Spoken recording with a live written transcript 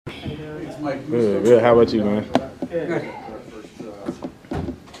How you doing? Good, good. How about you, man? Good.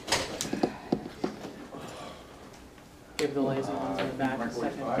 Give the lazy ones in the back a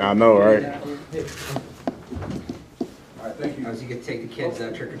second. I know, right? All right, thank you. Did you get to take the kids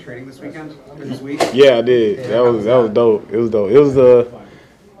trick or treating this weekend or this week? Yeah, I did. That was dope. It was dope. It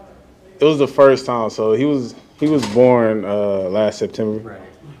was the first time. So he was born last September, Right.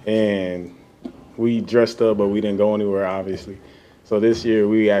 and we dressed up, but we didn't go anywhere, obviously. So this year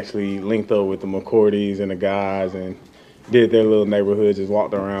we actually linked up with the McCourtys and the guys and did their little neighborhood, just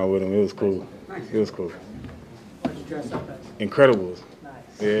walked around with them. It was cool. Nice. It was cool. What'd you dress up as? Incredibles.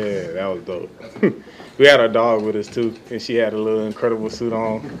 Nice. Yeah, that was dope. We had our dog with us too, and she had a little incredible suit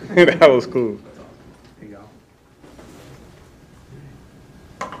on. That was cool. There you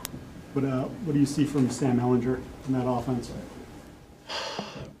go. What do you see from Sam Ellinger in that offense?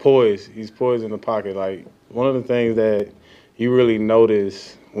 Poise. He's poised in the pocket. Like, one of the things that you really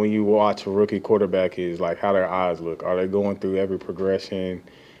notice when you watch a rookie quarterback is like how their eyes look. Are they going through every progression?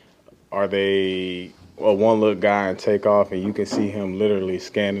 Are they a one-look guy and take off, and you can see him literally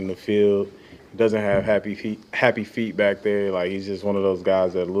scanning the field? He doesn't have happy feet back there. Like, he's just one of those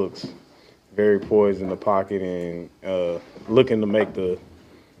guys that looks very poised in the pocket and looking to make the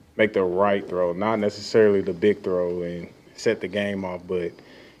right throw, not necessarily the big throw and set the game off, but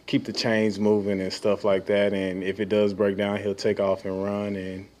keep the chains moving and stuff like that. And if it does break down, he'll take off and run.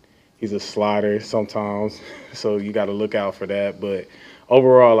 And he's a slider sometimes, so you got to look out for that. But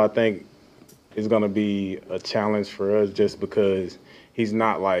overall, I think it's going to be a challenge for us just because he's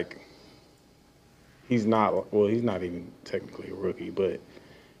not even technically a rookie, but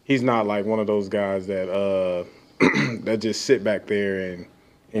he's not like one of those guys that that just sit back there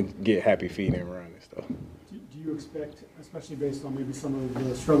and get happy feet and run and stuff. Do you expect, especially based on maybe some of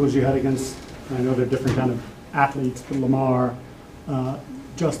the struggles you had against, I know they're different kind of athletes, but Lamar,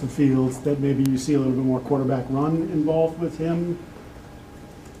 Justin Fields, that maybe you see a little bit more quarterback run involved with him?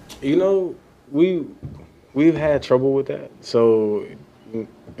 You know, we've had trouble with that. So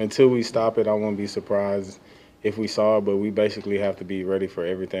until we stop it, I won't be surprised if we saw it, but we basically have to be ready for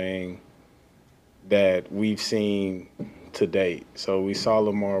everything that we've seen to date. So we saw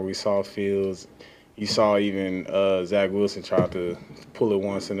Lamar, we saw Fields, you saw even Zach Wilson try to pull it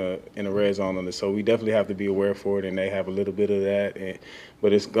once in a red zone on it. So we definitely have to be aware for it, and they have a little bit of that.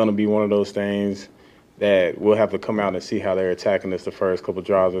 But it's going to be one of those things that we'll have to come out and see how they're attacking us the first couple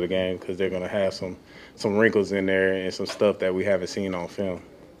drives of the game, because they're going to have some wrinkles in there and some stuff that we haven't seen on film.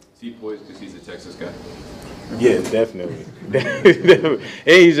 Is he poised because he's a Texas guy? Yeah, definitely. And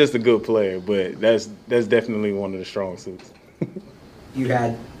he's just a good player, but that's definitely one of the strong suits. You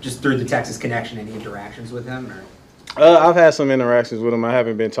had, just through the Texas connection, any interactions with him? Or? I've had some interactions with him. I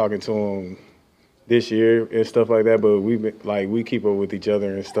haven't been talking to him this year and stuff like that, but we keep up with each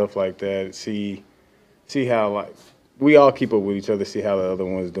other and stuff like that. See how we all keep up with each other, see how the other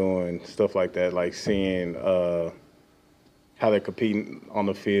one's doing, stuff like that, like seeing how they're competing on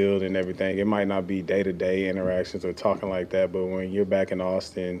the field and everything. It might not be day-to-day interactions or talking like that, but when you're back in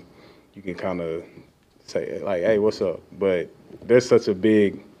Austin, you can kind of say, like, hey, what's up? But there's such a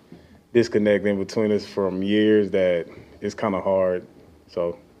big disconnect in between us from years that it's kind of hard.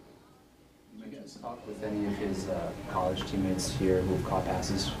 So. Did you guys talk with any of his college teammates here who've caught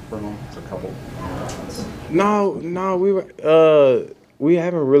passes from him? It's a couple. No, we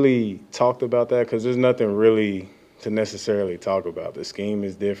haven't really talked about that because there's nothing really to necessarily talk about. The scheme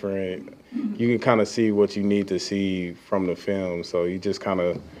is different. You can kind of see what you need to see from the film, so you just kind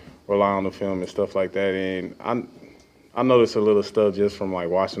of rely on the film and stuff like that. And I noticed a little stuff just from like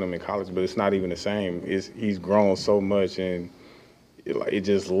watching him in college, but it's not even the same. He's grown so much, and it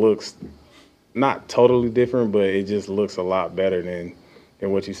just looks not totally different, but it just looks a lot better than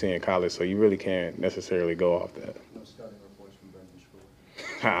what you see in college. So you really can't necessarily go off that. No scouting reports from Brendan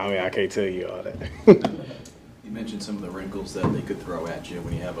Schooler. I mean, I can't tell you all that. You mentioned some of the wrinkles that they could throw at you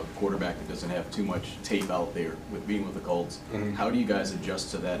when you have a quarterback that doesn't have too much tape out there with being with the Colts. Mm-hmm. How do you guys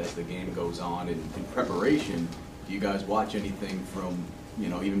adjust to that as the game goes on? And in preparation, do you guys watch anything from,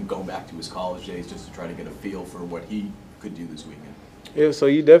 even going back to his college days just to try to get a feel for what he could do this weekend? Yeah, so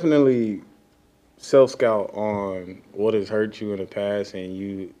you definitely self-scout on what has hurt you in the past, and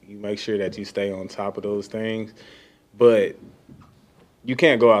you make sure that you stay on top of those things. But you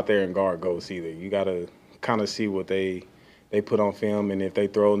can't go out there and guard ghosts either. You got to kind of see what they put on film, and if they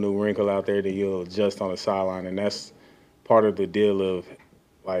throw a new wrinkle out there, then you'll adjust on the sideline. And that's part of the deal of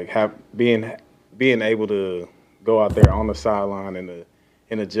like being able to go out there on the sideline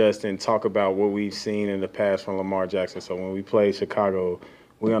and adjust and talk about what we've seen in the past from Lamar Jackson. So when we played Chicago,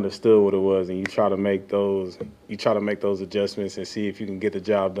 we understood what it was, and you try to make those adjustments and see if you can get the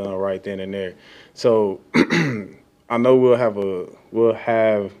job done right then and there. So I know we'll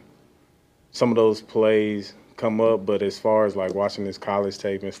have some of those plays come up, but as far as like watching this college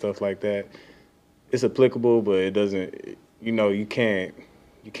tape and stuff like that, it's applicable, but it doesn't. You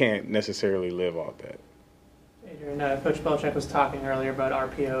can't necessarily live off that. Adrian, Coach Belichick was talking earlier about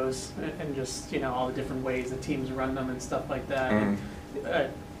RPOs and just all the different ways the teams run them and stuff like that. And,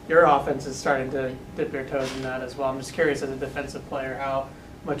 your offense is starting to dip their toes in that as well. I'm just curious, as a defensive player, how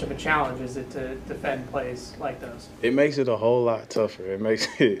much of a challenge is it to defend plays like those? It makes it a whole lot tougher. It makes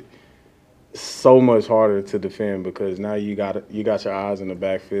it so much harder to defend because now you got your eyes in the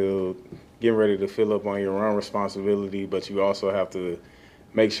backfield, getting ready to fill up on your run responsibility, but you also have to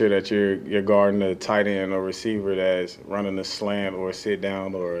make sure that you're guarding a tight end or receiver that's running a slant or a sit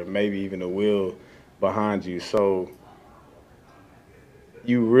down or maybe even a wheel behind you. So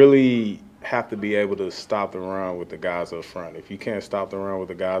you really have to be able to stop the run with the guys up front. If you can't stop the run with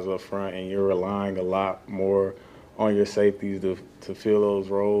the guys up front and you're relying a lot more on your safeties to fill those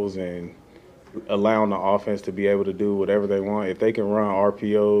roles and allowing the offense to be able to do whatever they want, if they can run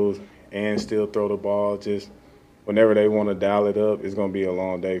RPOs and still throw the ball just whenever they want to dial it up, it's going to be a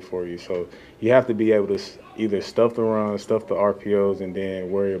long day for you. So you have to be able to either stuff the run, stuff the RPOs, and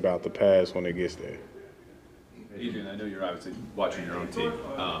then worry about the pass when it gets there. Adrian, I know you're obviously watching your own tape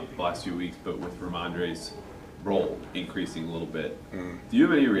the last few weeks, but with Ramondre's role increasing a little bit, do you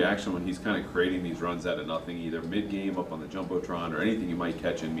have any reaction when he's kind of creating these runs out of nothing, either mid-game up on the Jumbotron or anything you might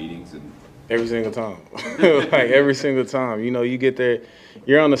catch in meetings? And every single time. Like every single time. You get there,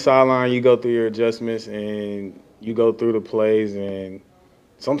 you're on the sideline, you go through your adjustments, and you go through the plays, and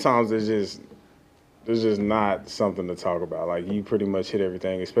sometimes there's just not something to talk about. Like, you pretty much hit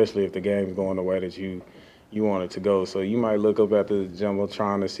everything, especially if the game's going the way that you want it to go. So you might look up at the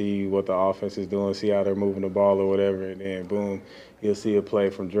Jumbotron to see what the offense is doing, see how they're moving the ball or whatever, and then boom, you'll see a play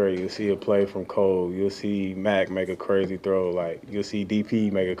from Dre, you'll see a play from Cole, you'll see Mac make a crazy throw, like you'll see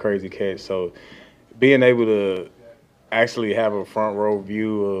DP make a crazy catch. So being able to actually have a front row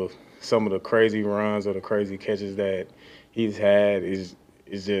view of some of the crazy runs or the crazy catches that he's had is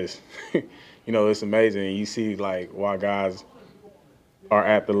just, it's amazing. You see, like, why guys are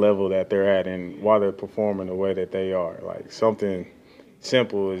at the level that they're at and why they're performing the way that they are. Like, something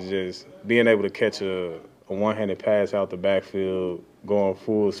simple is just being able to catch a one-handed pass out the backfield, going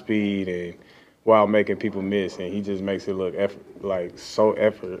full speed, and while making people miss, and he just makes it look so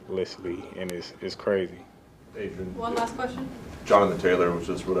effortlessly, and it's crazy. Adrian. One last question. Jonathan Taylor was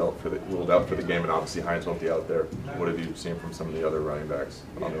just ruled out for the game, and obviously Hines won't be out there. What have you seen from some of the other running backs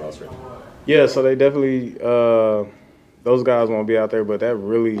on the roster? Yeah, so they definitely those guys won't be out there, but that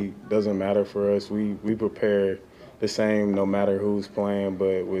really doesn't matter for us. We prepare the same no matter who's playing,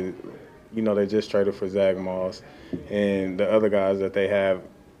 but they just traded for Zach Moss, and the other guys that they have,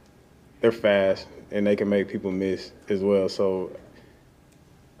 they're fast and they can make people miss as well. So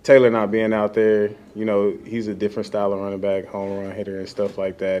Taylor not being out there, he's a different style of running back, home run hitter and stuff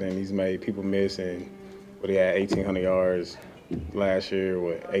like that, and he's made people miss. And he had 1,800 yards last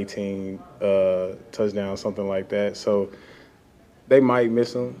year, 18 touchdowns, something like that. So they might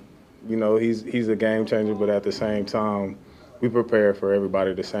miss him. He's a game changer, but at the same time, we prepare for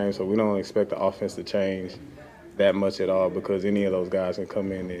everybody the same, so we don't expect the offense to change that much at all because any of those guys can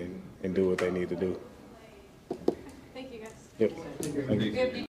come in and do what they need to do. Thank you, guys. Yep. Thank you.